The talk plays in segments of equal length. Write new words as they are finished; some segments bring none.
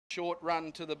Short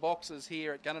run to the boxes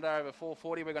here at Gunnedah over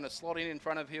 440. We're going to slot in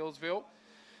front of Hillsville.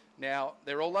 Now,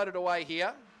 they're all loaded away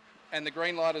here, and the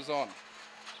green light is on.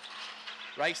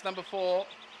 Race number 4,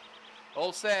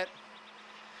 all set.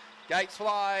 Gates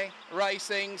fly,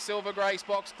 racing, Silver Grace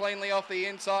box cleanly off the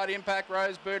inside, Impact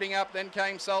Rose booting up, then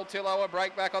came Saltillo, a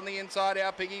break back on the inside,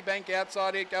 our Piggy Bank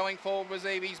outside it, going forward was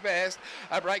Evie's Best,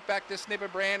 a break back to Snipper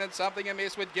Brand and something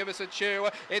amiss would give us a chew.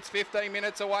 It's 15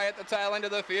 minutes away at the tail end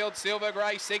of the field, Silver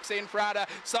Grace 6 in front,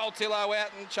 Saltillo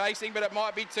out and chasing, but it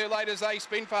might be too late as they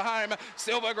spin for home.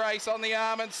 Silver Grace on the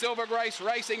arm and Silver Grace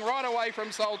racing right away from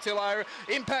Saltillo.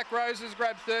 Impact Rose has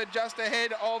grabbed third just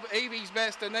ahead of Evie's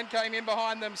Best and then came in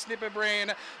behind them Snipper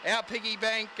Brand, our Piggy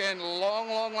Bank, and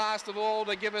long last of all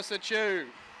to give us a chew.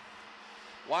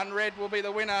 One red will be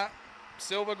the winner,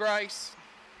 Silver Grace.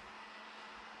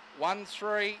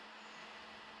 1-3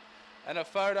 and a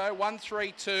photo,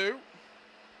 1-3-2.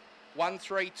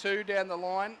 1-3-2 down the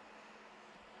line.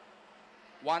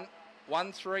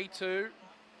 1-3-2.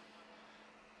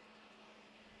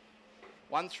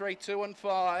 1-3-2 and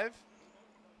 5.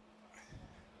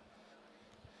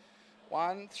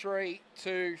 1-3-2-5,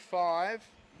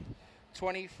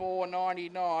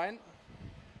 24.99,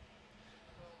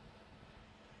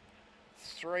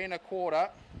 3 1/4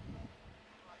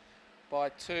 by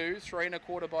 2, 3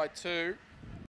 1/4 by 2.